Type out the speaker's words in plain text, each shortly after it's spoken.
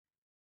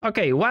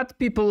Okay, what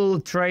people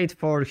trade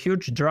for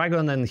huge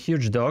dragon and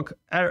huge dog?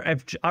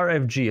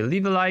 RFG.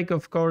 Leave a like,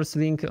 of course,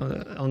 link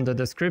on the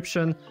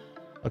description.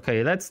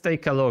 Okay, let's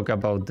take a look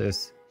about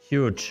this.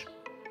 Huge.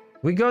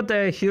 We got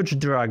a huge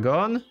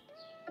dragon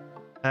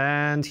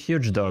and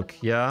huge dog,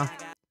 yeah.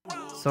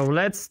 So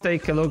let's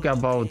take a look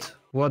about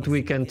what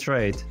we can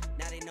trade.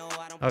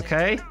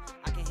 Okay.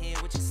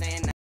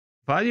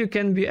 Value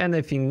can be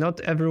anything.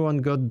 Not everyone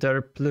got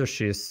their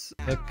plushies.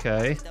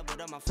 Okay.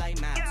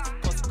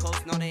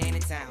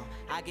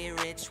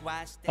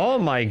 Oh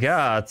my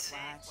god.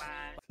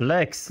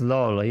 Flex,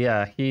 lol.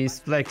 Yeah, he's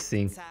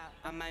flexing.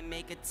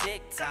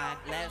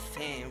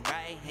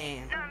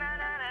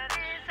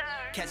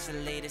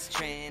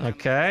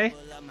 Okay.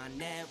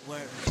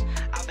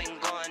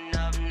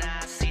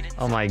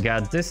 Oh my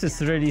god, this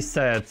is really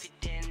sad.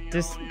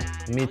 This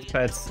meat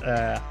pets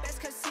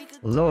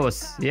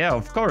lose. Yeah,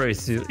 of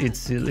course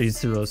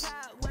it's lose.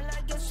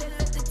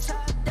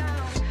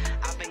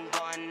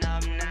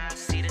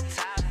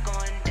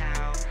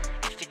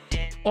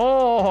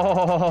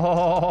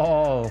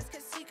 Oh,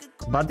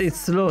 but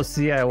it's loose.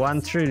 Yeah,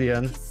 1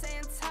 trillion.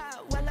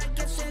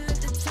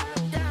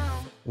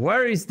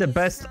 Where is the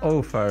best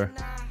offer?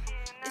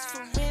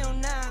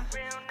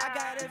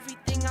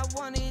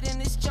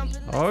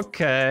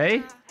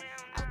 Okay.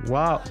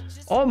 Wow.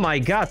 Oh my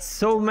god,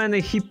 so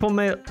many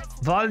hippomel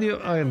value.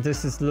 Oh,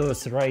 this is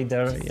loose right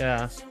there.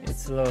 Yeah,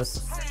 it's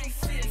loose.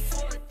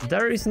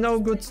 There is no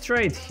good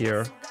trade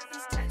here.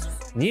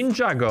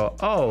 Ninjago.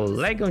 Oh,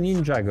 Lego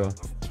Ninjago.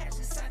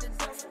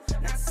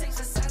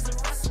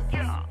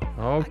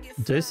 Oh,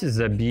 this is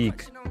a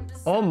big.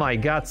 Oh my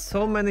god,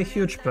 so many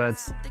huge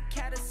pets.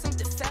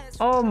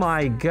 Oh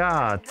my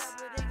god.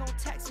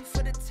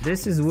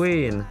 This is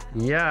win.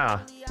 Yeah.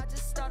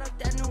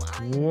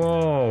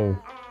 Whoa.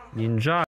 Ninja.